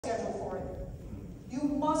schedule for it. You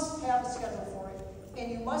must have a schedule for it,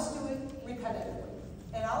 and you must do it repetitively.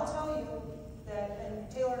 And I'll tell you that, and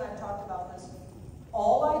Taylor and I talked about this,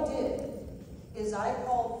 all I did is I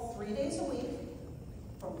called 3 days a week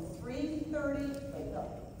from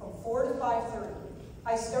 4 to 5:30.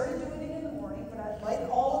 I started doing it in the morning, but like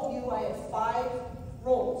all of you, I had 5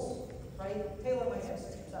 roles, right? Taylor might have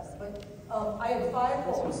 6 or 7, but I had 5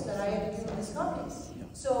 roles that I had to do in this company.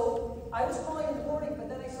 So I was calling in the morning, but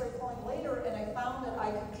then I started calling later, and I found that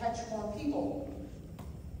I could catch more people.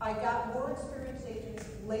 I got more experienced agents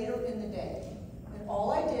later in the day. And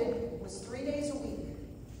all I did was 3 days a week.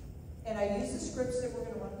 And I used the scripts that we're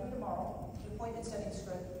going to run through tomorrow, the appointment setting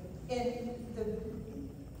script. And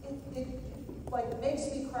it like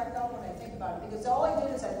makes me crack up when I think about it, because all I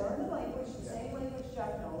did is I learned the language, the same language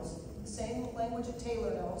Jeff knows, the same language that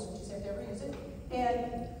Taylor knows, we just have to ever use it.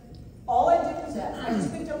 And all I did was that. I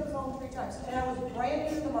just picked up the phone 3 times. And I was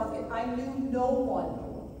brand new in the market. I knew no one,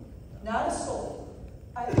 not a soul.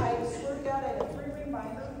 I swear to God, I had a 3-ring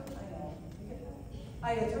binder. I know.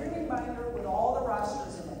 I had a 3-ring binder with all the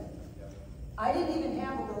rosters in it. I didn't even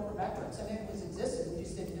have a broker veterans. I mean, it was existed, we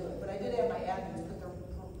just didn't do it. But I did have my admins put their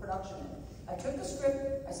production in. I took the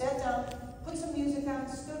script, I sat down, put some music on,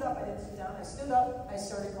 stood up. I didn't sit down. I stood up, I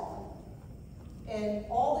started calling. And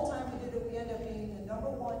all the time we did it, we ended up being the number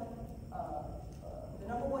one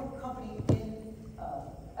company in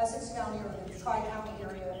Essex County, or the Tri-County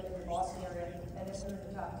area, in the Boston area, and then we're in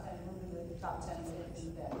the top 10, moving to the top 10 in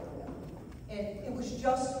that area. And it was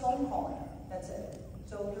just phone calling. That's it.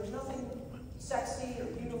 So there's nothing sexy or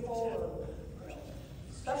beautiful or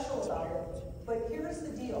special about it. But here's the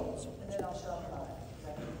deal, and then I'll shut up about it.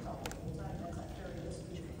 That's not fair to this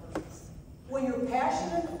person. When you're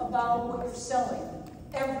passionate about what you're selling,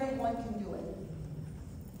 everyone can do it.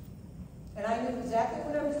 And I knew exactly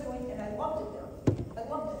what I was doing, and I loved it there. I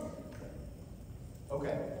loved it.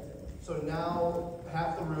 Okay. So now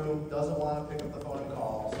half the room doesn't want to pick up the phone and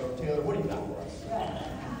call. So Taylor, what do you got for us? Yeah.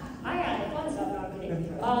 I got fun stuff. No, I'm kidding.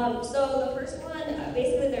 So the first one,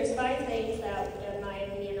 basically there's 5 things that, in my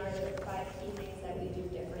opinion, are the 5 key things that we do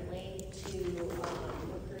differently to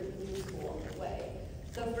recruit new school way.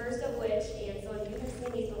 So first of which, and so you have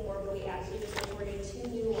seen these before, but we actually just recorded 2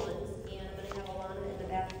 new ones, and I'm going to have Alana in the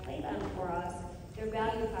back play them for us. They're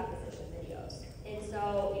value proposition videos. And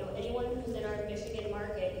so, anyone who's in our Michigan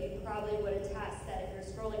market, you probably would attest that if you're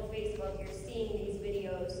scrolling Facebook, you're seeing these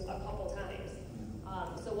videos a couple times.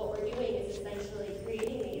 So what we're doing is essentially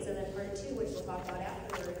creating these, and then part 2, which we'll talk about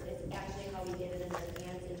afterwards, is actually how we get it in their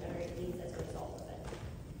hands and generate leads as a result of it.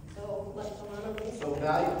 So let's go on over. So we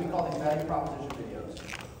call these value proposition videos.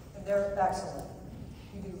 And they're excellent.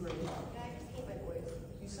 You do great job. Can I just keep my voice?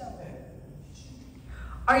 You sound good.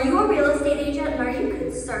 Are you a real estate agent, and are you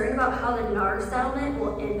concerned about how the NAR settlement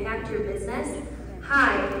will impact your business?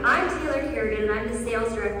 Hi, I'm Taylor Kerrigan, and I'm the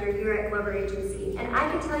sales director here at Glover Agency, and I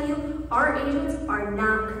can tell you, our agents are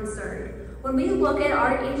not concerned. When we look at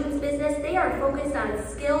our agents' business, they are focused on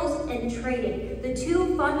skills and training, the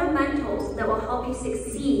 2 fundamentals that will help you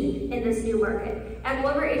succeed in this new market. At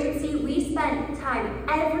Glover Agency, we spend time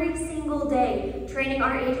every single day training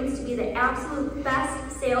our agents to be the absolute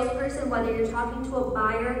best salesperson, whether you're talking to a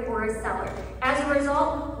buyer or a seller. As a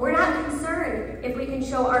result, we're not concerned if we can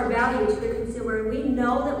show our value to the consumer, and we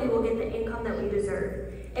know that we will get the income that we deserve.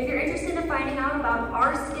 If you're interested in finding out about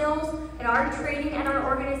our skills and our training and our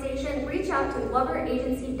organization, reach out to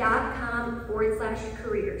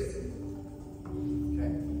GloverAgency.com/careers.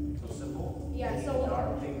 Okay. So simple. Yeah, so in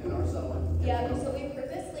our settlement. Yeah, so we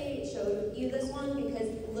purposely showed you this one because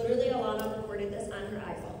literally Alana recorded this on her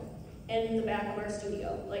iPhone in the back of our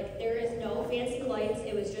studio. Like, there is no fancy lights,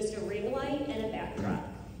 it was just a ring light and a backdrop.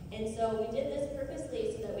 And so we did this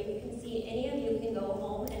purposely so that we can see any of you can go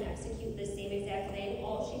home and execute the same exact thing.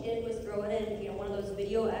 All she did was throw it in, one of those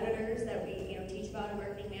video editors that we, teach about in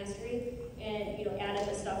Marketing Mastery, and, added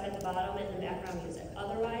the stuff at the bottom and the background music.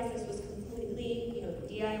 Otherwise, this was completely,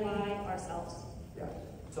 DIY ourselves. Yeah.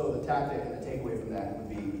 So the tactic and the takeaway from that would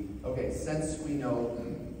be, okay, since we know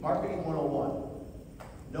Marketing 101,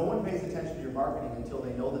 no one pays attention to your marketing until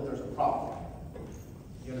they know that there's a problem.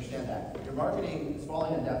 You understand that? Your marketing is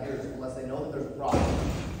falling on deaf ears unless they know that there's a problem.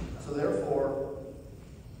 So therefore,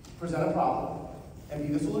 present a problem and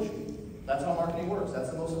be the solution. That's how marketing works.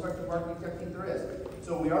 That's the most effective marketing technique there is.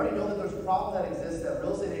 So we already know that there's a problem that exists that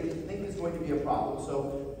real estate agents think is going to be a problem.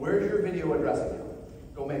 So where's your video addressing you?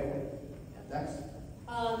 Go make one. Next.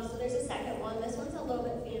 So there's a second one. This one's a little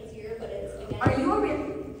bit fancier, but it's, again, Are you a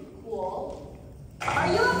cool. Are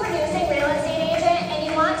you a producing real estate agent and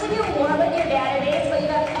you want to do more with your database, but you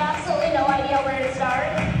have absolutely no idea where to start?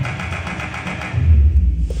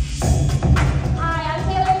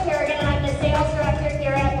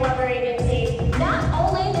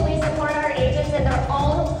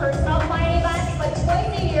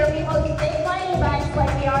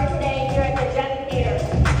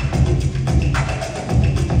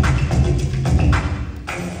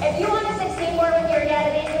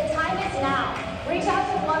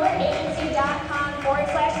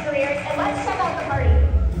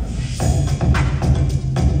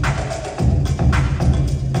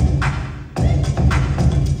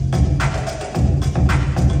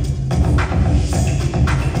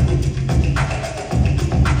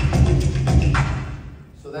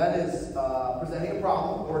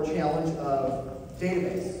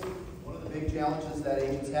 big challenges that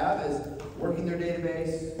agents have is working their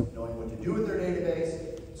database, knowing what to do with their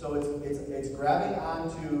database. So it's grabbing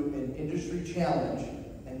onto an industry challenge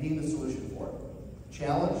and being the solution for it.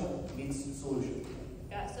 Challenge meets solution.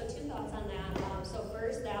 Yeah, so 2 thoughts on that. So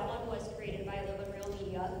first, that one was created by Live and Real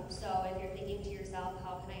Media. So if you're thinking to yourself,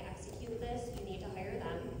 how can I execute this? You need to hire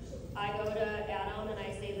them. I go to Adam and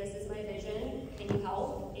I say, this is my vision, can you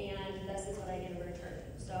help? And this is what I get in return.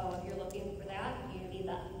 So if you're looking for that, you need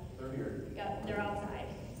them. They're here. Yeah, they're outside.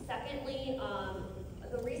 Secondly,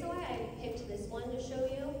 the reason why I picked this one to show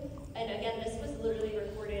you, and again, this was literally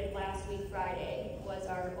recorded last week Friday, was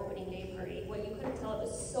our opening day party. What you couldn't tell, it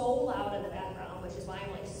was so loud in the background, which is why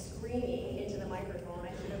I'm like screaming into the microphone.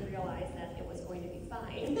 I should have realized that it was going to be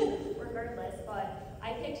fine, regardless. But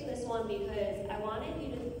I picked this one because I wanted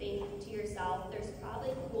you to think to yourself, there's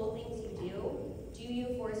probably cool things you do. Do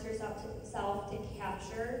you force yourself to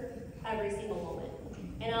capture every single moment?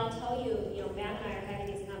 And I'll tell you, Matt and I are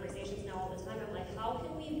having these conversations now all the time. I'm like, how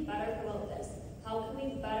can we better promote this? How can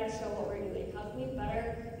we better show what we're doing? How can we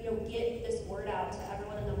better, get this word out to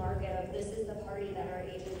everyone in the market of this is the party that our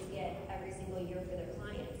agents get every single year for their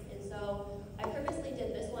clients. And so I purposely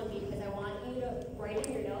did this one because I want you to write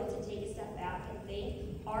in your notes and take a step back and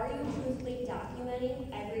think, are you truthfully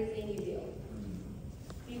documenting everything you do?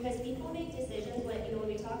 Because people make decisions when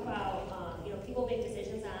we talk about, people make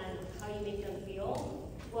decisions on how you make them feel.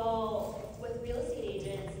 Well, with real estate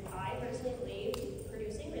agents, I personally believe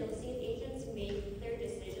producing real estate agents make their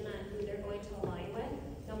decision on who they're going to align with.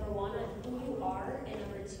 Number one, on who you are, and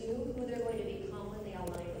number two, who they're going to become when they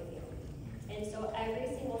align with you. And so every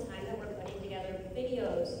single time that we're putting together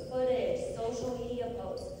videos, footage, social media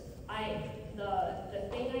posts, the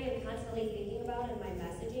thing I am constantly thinking about in my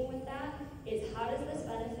messaging with that is how does this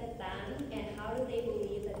benefit them and how do they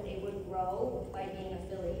believe that they would grow by being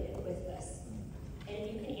affiliated with this? And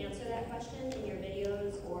if you can answer that question in your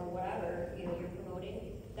videos or whatever you're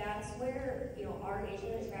promoting, that's where our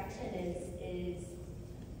agent attraction is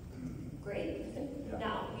great. Yeah.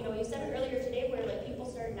 Now, you said it earlier today where like people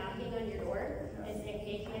start knocking on your door and saying,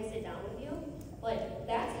 hey, can I sit down with you? Like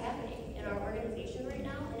that's happening in our organization right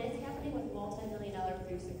now, and it's happening with multi-million-dollar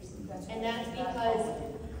producers. And that's because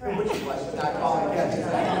Which is why she's not calling again.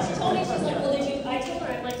 she told me, she's like, well, I told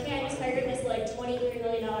her, I'm like, hey, I just hired this like $23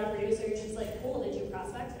 million producer. And she's like, cool, did you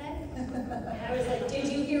prospect today? And I was like,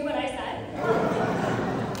 did you hear what I said?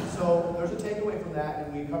 So there's a takeaway from that,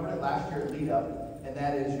 and we covered it last year at Lead Up, and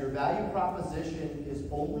that is your value proposition is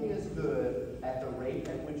only as good at the rate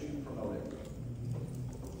at which you promote it.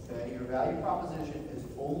 Okay, your value proposition is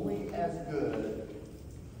only as good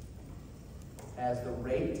as the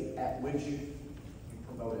rate at which you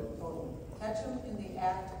promote it. Totally. Catch them in the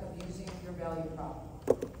act of using your value prop.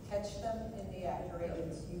 Catch them in the act, your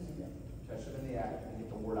agents using it. Catch them in the act and get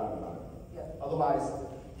the word out about it. Yeah. Otherwise,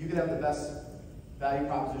 you could have the best value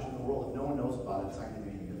proposition in the world. If no one knows about it, it's not going to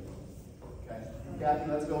be any good. Okay?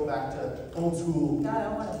 Kathy, let's go back to old school. God, I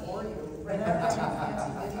don't want to bore you. Right now, I'm watching a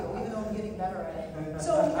fancy video, even though I'm getting better at it.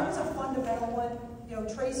 So here's a fundamental one.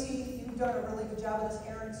 Tracy, you've done a really good job of this.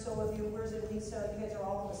 Aaron, so have you. Where's it, Lisa? You guys are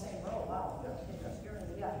all in the same row. Wow.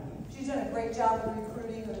 Yeah. She's done a great job of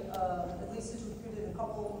recruiting. Lisa's recruited a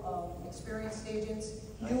couple experienced agents.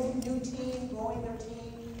 New team, growing their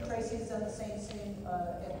team. Tracy's done the same thing,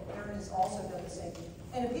 and Aaron has also done the same.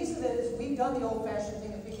 And a piece of it is we've done the old-fashioned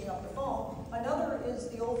thing of picking up the phone. Another is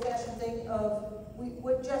the old-fashioned thing of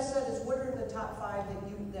what Jeff said is what are the top 5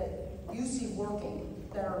 that you see working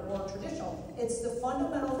that are more traditional. It's the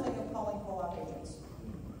fundamental thing of calling co-op agents.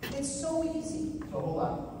 It's so easy. So hold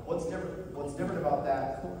on. What's different about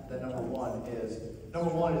that than number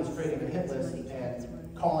one is creating a hit list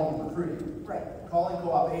and calling and recruiting. Right. Calling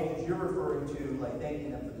co-op agents, you're referring to like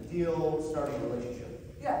thanking them for the deal, starting a relationship.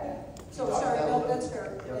 Yeah. So sorry, no, that's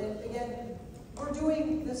fair. Yep. And again, we're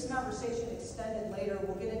doing this conversation extended later.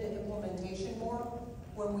 We'll get into implementation more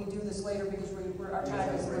when we do this later because our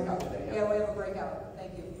time is limited. Yeah, we have a breakout.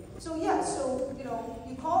 Thank you. So yeah,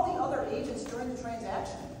 you call the other agents during the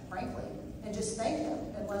transaction, frankly, and just thank them,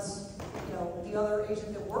 unless the other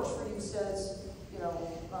agent that works for you says,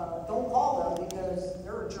 don't call them because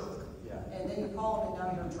they're a jerk. Yeah. And then you call them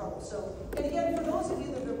and now you're in trouble. So, and again, for those of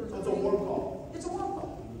you that are recruiting, it's a warm call. It's a warm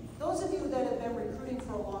call. Those of you that have been recruiting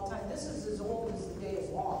for a long time, this is as old as the day is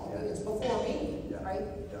long. Yeah. It's before me, right?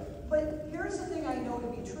 Yeah. But here's the thing I know to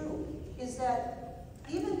be true, is that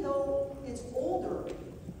even though it's older,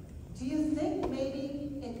 do you think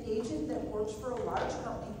maybe an agent that works for a large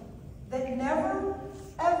company that never,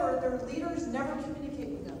 ever, their leaders never communicate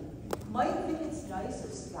with them, might think it's nice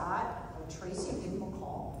if Scott or Tracy give them a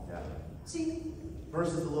call? Yeah. See?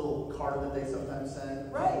 Versus the little card that they sometimes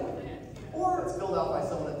send. Right. Or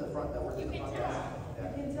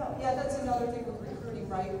Yeah, that's another thing with recruiting,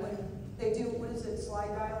 right? When they do, what is it,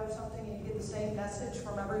 slide dial or something, and you get the same message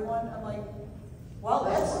from everyone, I'm like, well,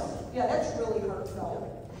 that's really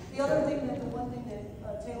heartfelt. The other thing the one thing that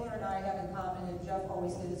Taylor and I have in common, and Jeff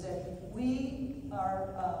always did, is that we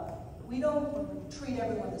don't treat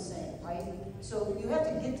everyone the same, right? So you have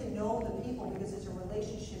to get to know the people because it's a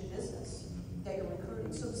relationship business that you're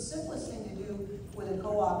recruiting. So the simplest thing to do with a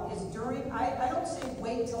co-op is I don't say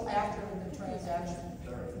wait till after the transaction.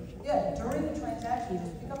 Yeah, during the transaction,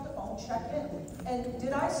 just pick up the phone, check in. And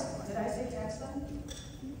did I say text them?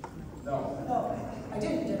 No. No, I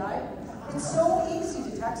didn't, did I? It's so easy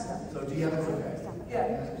to text them. So DM is okay.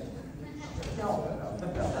 Yeah. No.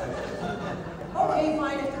 Okay,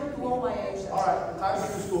 fine, if they're below my age. That's All right, time for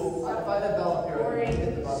new school. I'll find that bell up here. Boring.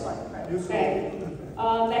 Hit the button. New school. Okay.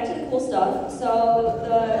 Back to the cool stuff. So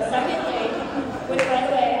the second thing, which by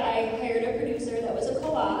the way, I hired a producer that was a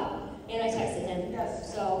co-op, and I texted him.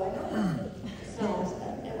 Yes. So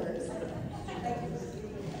that works. Thank you.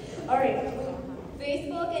 All right.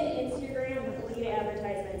 Facebook and Instagram lead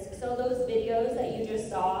advertisements. So those videos that you just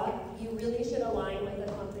saw, you really should align with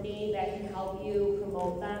a company that can help you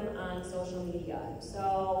promote them on social media.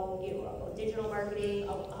 So, digital marketing,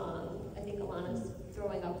 I think Alana's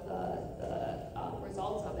throwing up the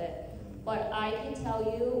results of it. But I can tell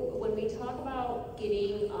you, when we talk about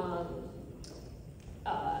getting,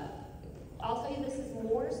 I'll tell you this is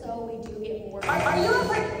more so we do get more. Are you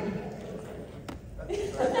afraid?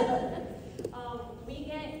 We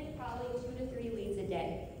get probably 2 to 3 leads a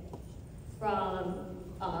day from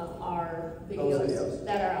our videos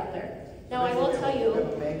that are out there. Now, I will tell you. We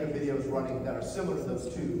have a bank of videos running that are similar to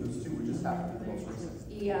those two. Those two were just happen to be the most recent.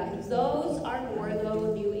 Yeah, those are more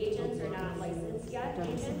though new agents or not licensed yet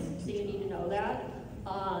agents, so you need to know that.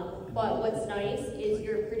 But what's nice is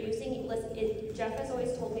you're producing. Jeff has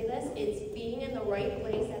always told me this. It's being in the right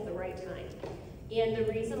place at the right time. And the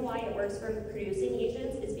reason why it works for producing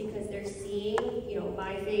agents is because they're seeing,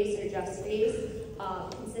 my face or Jeff's face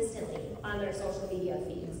consistently on their social media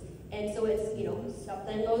feeds. And so it's,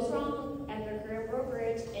 something goes wrong at their current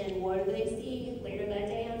brokerage, and what do they see later that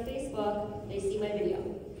day on Facebook? They see my video.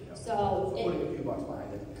 Yeah. So putting a few bucks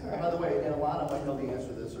behind it. Correct. And by the way, and Alana might know the answer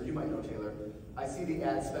to this, or you might know, Taylor. I see the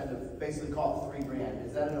ad spend of basically call it $3 grand.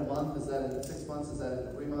 Is that in a month? Is that in 6 months? Is that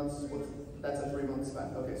in 3 months? That's a 3 month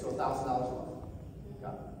spend. Okay, so $1,000 a month.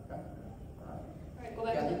 Got it. Okay. All right, go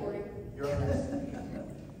back to the boarding. You're up next.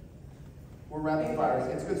 We're rapid fire.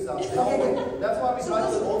 It's good stuff. That's why we talk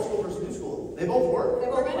about old school versus new school. They both work.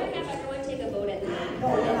 We're going to have everyone take a vote at the end. No,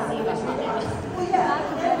 and see which one they want. Well, yeah.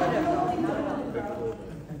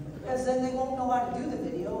 Because then they won't know how to do the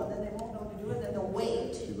video, and then they won't know to do it, then they'll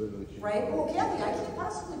wait. Right? Well, Kathy, I can't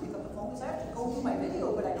possibly pick up the phone because I have to go do my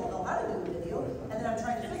video, but I don't know how to do the video, and then I'm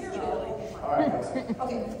trying to figure it out. All right.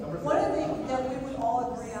 Okay, one of the things that we would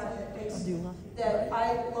all agree on that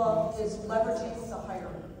I love is leveraging the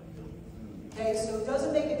hire. Okay, so it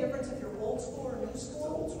doesn't make a difference if you're old school or new It's an school.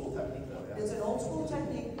 old school technique, though. Yeah. It's an old school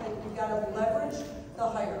technique, but you've got to leverage the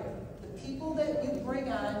hire. The people that you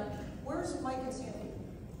bring on, where's Mike and Sandy?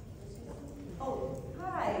 Oh,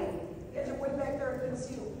 hi. You guys are way back there, I couldn't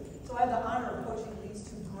see you. So I have the honor of coaching these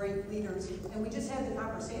two great leaders, and we just had the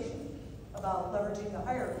conversation about leveraging the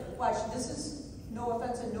hire. Watch, this is, no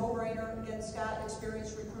offense, a no-brainer. Again, Scott,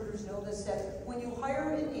 experienced recruiters know this, that when you hire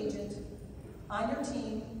an agent on your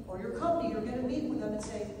team or your company, you're going to meet with them and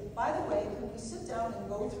say, by the way, can we sit down and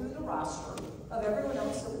go through the roster of everyone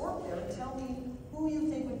else that worked there and tell me who you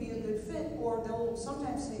think would be a good fit? Or they'll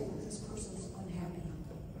sometimes say, well, this person's unhappy,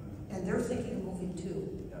 and they're thinking of moving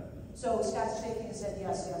too. So Scott's shaking his head,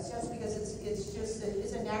 yes, because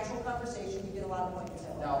it's a natural conversation. You get a lot of points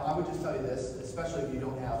out. Now, I would just tell you this, especially if you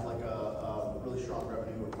don't have like a really strong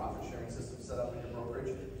revenue or profit sharing system set up in your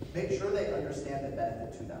brokerage, make sure they understand the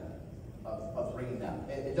benefit to them of bringing them.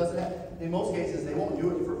 It doesn't have, in most cases, they won't do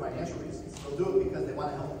it for financial reasons. They'll do it because they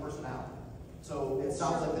want to help the person out. So it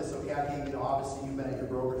sounds like this. So Kathy, obviously you've been at your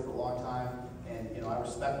brokerage for a long time, and I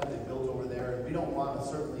respect what they built over there. And we don't want to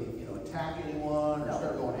certainly attack anyone or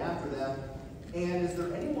start going after them. And is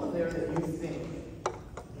there anyone there that you think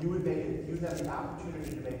you'd have the opportunity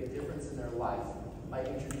to make a difference in their life by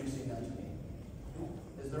introducing them to me?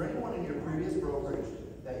 Is there anyone in your previous brokerage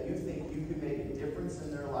that you think you could make a difference in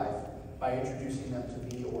their life by introducing them to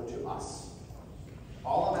me or to us?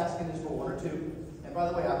 All I'm asking is for 1 or 2. And by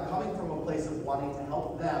the way, I'm coming from a place of wanting to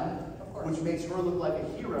help them, which makes her look like a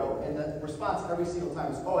hero, and the response every single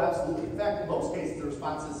time is, oh, absolutely. In fact, in most cases, the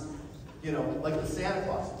response is, like the Santa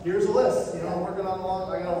Claus. Here's a list. I'm working on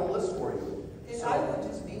I got a whole list for you. And I would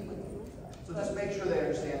just meet with you. So just make sure they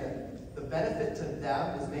understand that the benefit to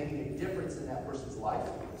them is making a difference in that person's life,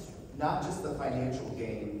 not just the financial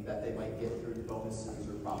gain that they might get through bonuses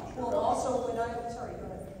or profit share. Well, also, sorry, go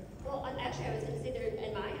ahead. Well, actually, I was going to say there,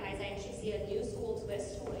 in my eyes, I actually see a new school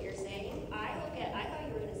twist to what you're saying. I thought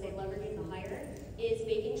you were going to say leveraging the hire is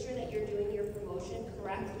making sure that you're doing your promotion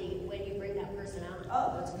correctly when you bring that person on.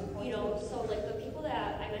 Oh, that's a good point. You know, so like the people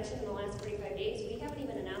that I mentioned in the last 45 days, we haven't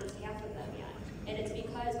even announced half of them yet. And it's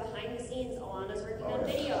because behind the scenes, Alana's working on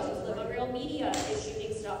videos, Live on Real Media is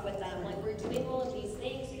shooting stuff with them. Like, we're doing all of these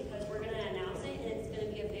things because we're going to announce it and it's going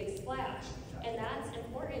to be a big splash. And that's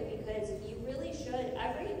important because you really should,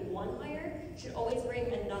 every one hire should always bring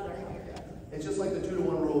another hire. It's just like the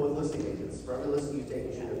 2-to-1 rule with listing agents. For every listing you take,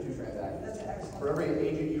 you should have 2 transactions. That's excellent. For every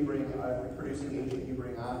agent you bring, producing agent you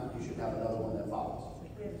bring on, you should have another one that follows.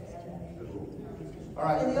 We have to add that. Good rule. All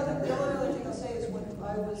right. And the only other thing I'll say is when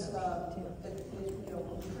I was,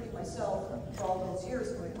 recruiting myself for all those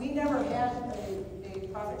years, we never had a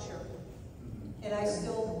profit share. And I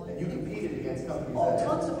still. And you competed against companies Oh, that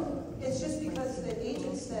tons of them. It's just because the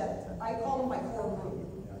agents that, I call them my core group.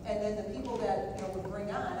 And then the people that, would bring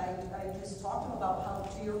on, I just talked to them about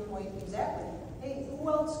how, to your point, exactly, hey, who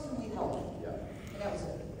else can we help? Yeah. And that was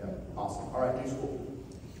it. Yeah. Awesome. All right, new school.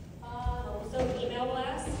 So email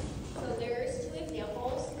blasts. So there's 2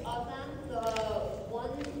 examples of them. The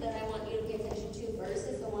one that I want you to pay attention to first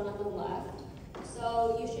is the one on the left.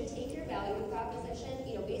 So you should take your value proposition.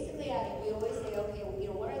 Basically we always say, okay,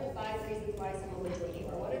 what are the 5 reasons why someone would join you,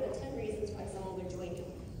 or what are the 10 reasons why someone would join you?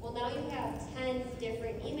 Well, now you have 10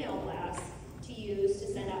 different email blasts to use to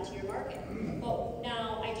send out to your market. Well,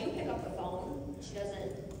 now I do pick up the phone. She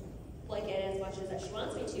doesn't like it as much as she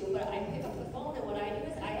wants me to, but I pick up the phone, and what I do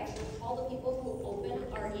is I actually call the people who open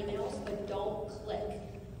our emails but don't click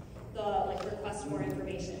the request for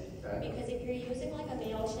information. Okay. Because if you're using like a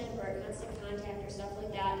MailChimp or a Constant Contact or stuff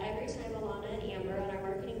like that, every time Alana and Amber on our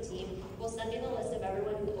marketing team will send in a list of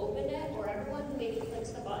everyone who opened it or everyone who maybe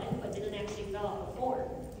clicks the button but didn't actually fill out the form.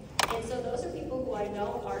 And so those are people who I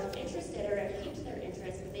know are interested or have piqued their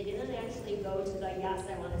interest, but they didn't actually go to the yes,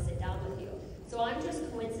 I want to sit down with you. So I'm just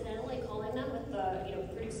coincidentally calling them with the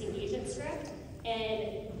producing agent script,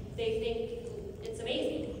 and they think it's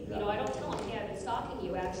amazing. I don't tell them, hey, I've been stalking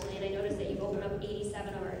you actually, and I noticed that you've opened up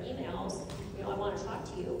 87 of our emails. I want to talk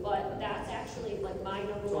to you, but that's actually like my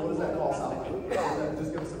number So one. what does that call sound like?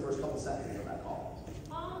 Just give us the first couple sentences of that call.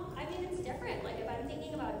 I mean, it's different. Like if I'm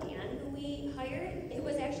thinking about Dan, who we hired, it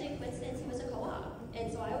was actually a coincidence he was a co-op.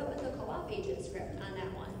 And so I went with the co-op agent script on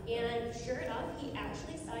that one. And sure enough, he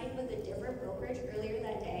actually signed with a different brokerage earlier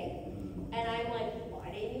that day. And I'm like,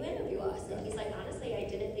 why didn't you interview us? And he's like, honestly, I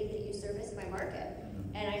didn't think that you serviced my market.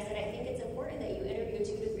 And I said, I think it's important that you interview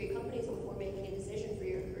 2 to 3 companies before making a decision for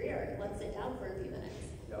your career. Let's sit down for a few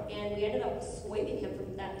minutes. Yeah. And we ended up swiping him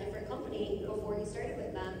from that different company before he started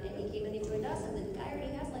with them. And he came and he joined us. And the guy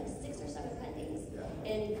already has like 6 or 7 pendings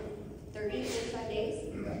in 30, 45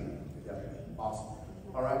 days. Yeah. Awesome.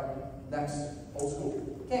 All right. Next, old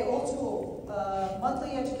school. Okay, old school,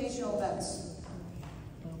 monthly educational events.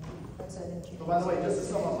 That's it. So by the way, just to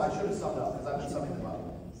sum up, I should have summed up because I've been summing them up.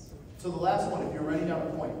 So the last one, if you're writing down a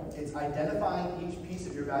point, it's identifying each piece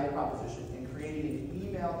of your value proposition and creating an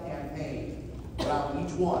email campaign around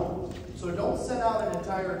each one. So don't send out an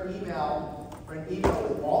entire email or an email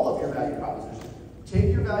with all of your value proposition.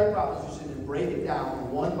 Take your value proposition and break it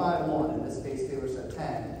down one by one. In this case, Taylor said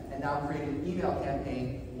 10. And now create an email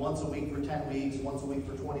campaign once a week for 10 weeks, once a week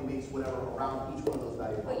for 20 weeks, whatever, around each one of those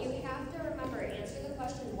value But propositions. you have to remember, answer the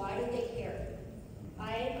question, why do they care?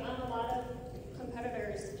 I'm on a lot of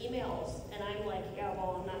competitors' emails, and I'm like, yeah,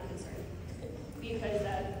 well, I'm not concerned. Because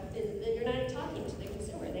you're not talking to the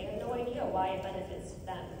consumer. They have no idea why it benefits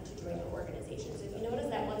them to join your organization. So if you notice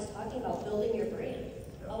that one's talking about building your brand.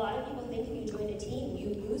 A lot of people think if you join a team, you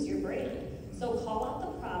use your brand. So call out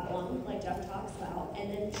the problem, like Jeff talks about, and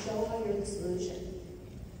then show how you're the solution.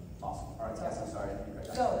 Awesome. All right, Cassie, sorry.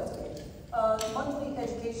 So, that's okay. Monthly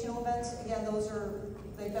educational events, again,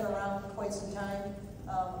 they've been around quite some time.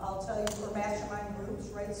 I'll tell you, for mastermind groups,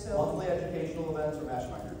 right? So Monthly educational events or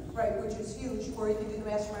mastermind groups? right, which is huge, or you can do the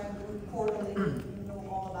mastermind group quarterly. You know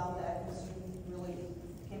all about that because you really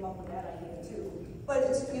came up with that idea too. But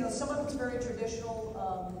it's, some of it's very traditional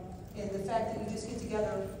in the fact that you just get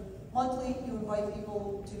together monthly, you invite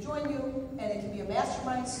people to join you, and it can be a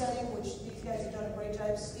mastermind setting, which these guys have done a great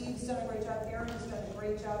job. Steve's done a great job. Aaron has done a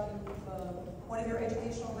great job. One of your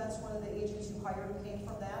educational events, one of the agents you hired came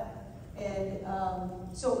from that. And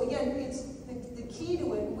so again, it's the key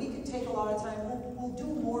to it. We could take a lot of time. We'll do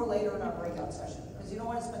more later in our breakout session because you don't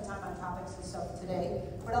want to spend time on topics and stuff today.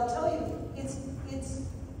 But I'll tell you,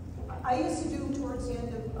 I used to do towards the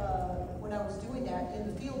end of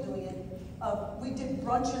We did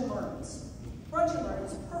brunch and learns. Brunch and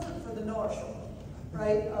learns is perfect for the North Shore,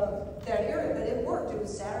 right? That area, but it worked. It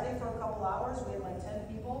was Saturday for a couple hours. We had like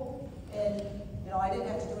 10 people, and I didn't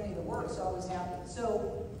have to do any of the work, so I was happy.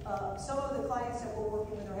 So some of the clients that we're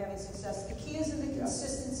working with are having success. The key is in the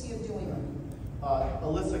consistency of doing it.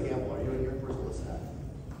 Alyssa Gamble, are you in here? Where's Alyssa at?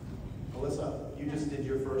 Alyssa, you just did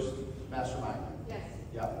your first mastermind. Yes.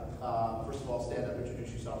 Yeah. First of all, stand up,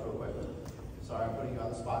 introduce yourself real quick. Sorry, I'm putting you on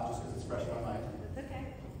the spot just because it's fresh in my mind. That's okay.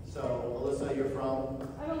 So, Alyssa, you're from?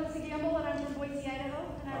 I'm Alyssa Gamble, and I'm from Boise, Idaho,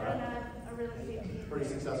 and I run a real estate team. Pretty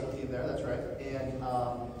successful team there, that's right. And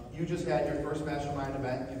you just had your first mastermind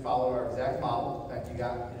event. You followed our exact model. In fact, you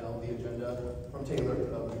got the agenda from Taylor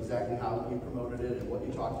of exactly how you promoted it and what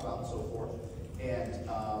you talked about and so forth. And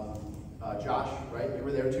Josh, right? You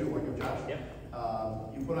were there too, weren't you, Josh? Yep.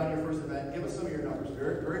 You put on your first event. Give us some of your numbers.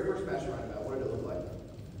 Very first mastermind event. What did it look like?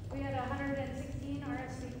 We had 116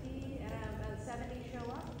 RSVP and about 70 show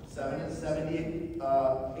up. 70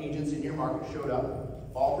 agents in your market showed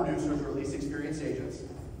up. All producers or at least experienced agents.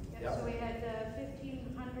 Yep. So we had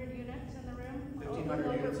 1,500 units in the room.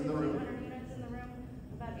 1,500 units in the room. 1,500 units in the room.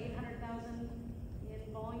 About 800,000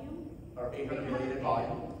 in volume. Or 800 million in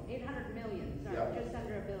volume. 800 million. Sorry, Yep. just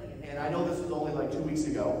under $1 billion. And I know this was only like 2 weeks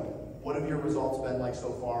ago. What have your results been like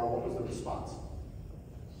so far? What was the response?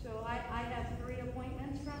 So I have 3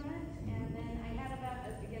 appointments from it, and then I had about,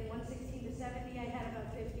 again, 116 to 70, I had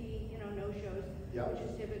about 50, no-shows, Yep. which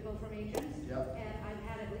is typical from agents. Yep. And I've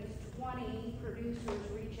had at least 20 producers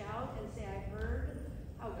reach out and say, I heard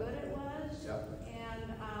how good it was, Yep. and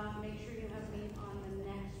make sure you have me on the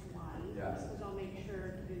next one. Yes. Because I'll make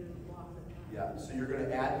sure to block the time. Yeah, so you're going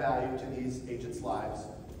to add value to these agents' lives.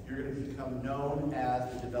 You're going to become known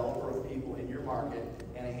as the developer of people in your market,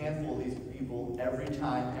 and a handful of these people every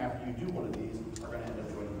time after you do one of these are going to end up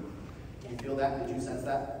joining you. You feel that? Did you sense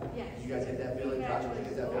that? Yes. Did you guys get that feeling? Josh, did you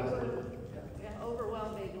get that feeling? Yeah,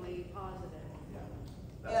 overwhelmingly positive. Yeah.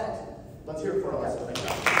 That's awesome. Let's hear it for us.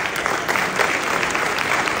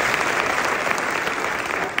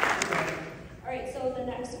 All right, so the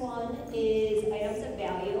next one is items of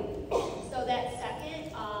value. So that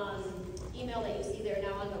second email that you see there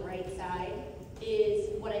now on the right side is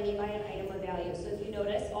what I mean by an item of value. So if you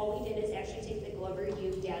notice, all we did is actually take the Glover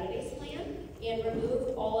U database plan and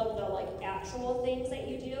removed all of the actual things that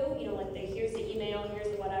you do, like here's the email, here's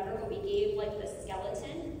the whatever, but we gave the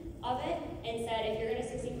skeleton of it and said if you're going to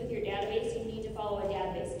succeed with your database, you need to follow a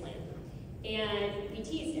database plan. And we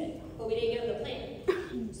teased it, but we didn't give them the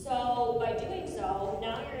plan. So by doing so,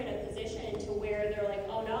 now you're in a position to where they're like,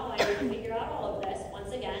 oh no, I need to figure out all of this.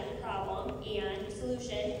 Once again, problem and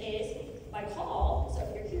solution is by call. So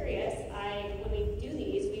if you're curious, when we do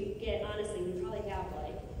these, we get, honestly, we probably have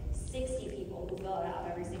 60 people who fill it out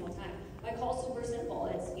every single time. My call's super simple.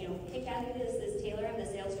 It's, hey Kathy, this is Taylor. I'm the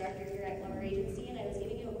sales director here at Glover Agency, and I was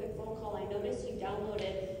giving you a quick phone call. I noticed you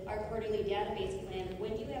downloaded our quarterly database plan.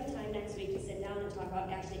 When do you have time next week to sit down and talk about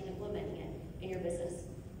actually implementing it in your business?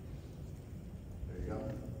 There you go.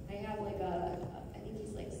 I have I think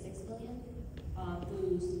he's 6 million,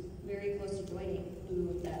 who's very close to joining,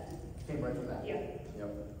 that. Came right from that. Yeah.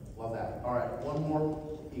 Yep. Love that. All right, one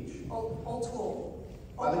more each. Old school.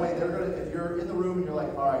 By the way, if you're in the room and you're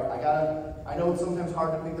like, all right, I know it's sometimes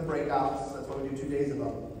hard to pick the breakouts, that's why we do 2 days of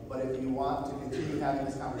them, but if you want to continue having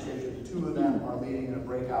this conversation, 2 of them are leading in a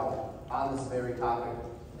breakout on this very topic,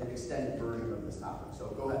 an extended version of this topic. So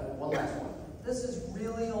go ahead, one last one. This is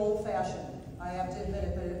really old-fashioned, I have to admit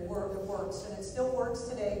it, but it works, and it still works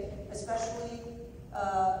today, especially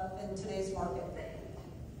in today's market.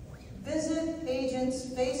 Visit agents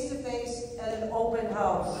face-to-face at an open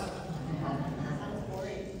house. Sounds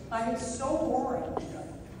boring. I mean, so boring.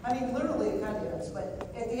 I mean, literally it kind of is,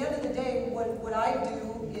 but at the end of the day, what I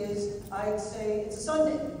do is I'd say, it's a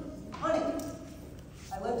Sunday. Honey,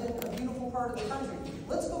 I lived in a beautiful part of the country.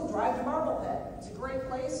 Let's go drive to Marblehead. It's a great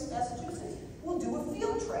place, Massachusetts. We'll do a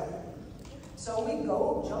field trip. So we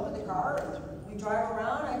go, jump in the car, and we drive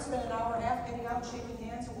around. I'd spend an hour and a half getting out, shaking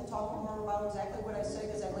hands, and we'll talk more about exactly what I say,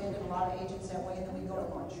 because I landed a lot of agents that way, and then we go to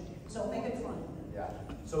lunch. So make it fun. Yeah.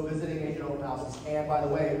 So visiting agent open houses, and by the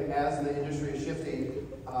way, as the industry is shifting,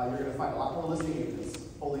 you're going to find a lot more listing agents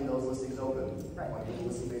holding those listings open, Right. like a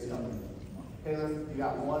listing-based company. Taylor, you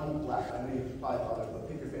got one left. I know you probably others, but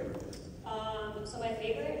pick your favorite. So my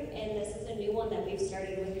favorite, and this is a new one that we've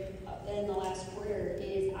started with in the last quarter,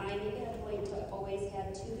 is I make it a point to always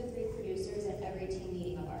have 2 to 3 producers at every team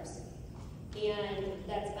meeting of ours. And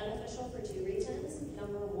that's beneficial for 2 reasons.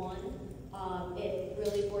 Number one, it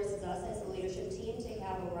really forces us as a leadership team to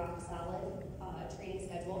have a rock solid training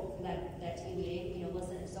schedule for that team meeting.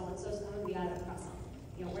 Listen, if so-and-so's coming, we gotta press them.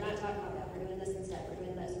 We're not talking about that. We're we're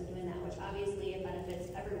doing this, we're doing that, which obviously it benefits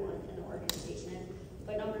everyone in the organization.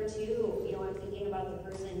 But number two, I'm thinking about the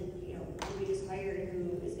person, who we just hired,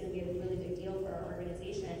 who is gonna be a really big deal for our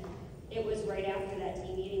organization. It was right after that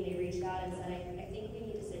team meeting, they reached out and said, I think we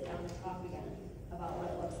need to sit down and talk again about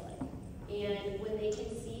what it looks like. And when they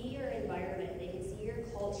can see your environment, they can see your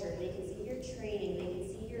culture, they can see your training, they can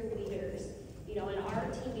see your leaders, and our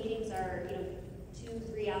team meetings are,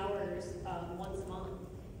 2-3 hours once a month.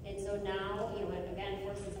 And so now, it again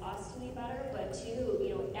forces us to be better, but two,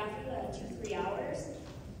 after the 2-3 hours,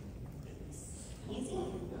 it's easy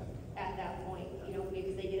at that point,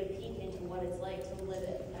 because they get a peek into what it's like to live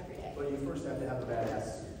it every day. But you first have to have a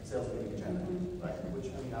badass sales meeting agenda, right?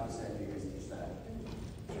 Which, obviously, I think you guys teach that.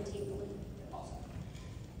 And team building. Awesome.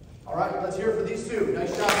 All right, let's hear it for these two.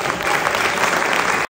 Nice job.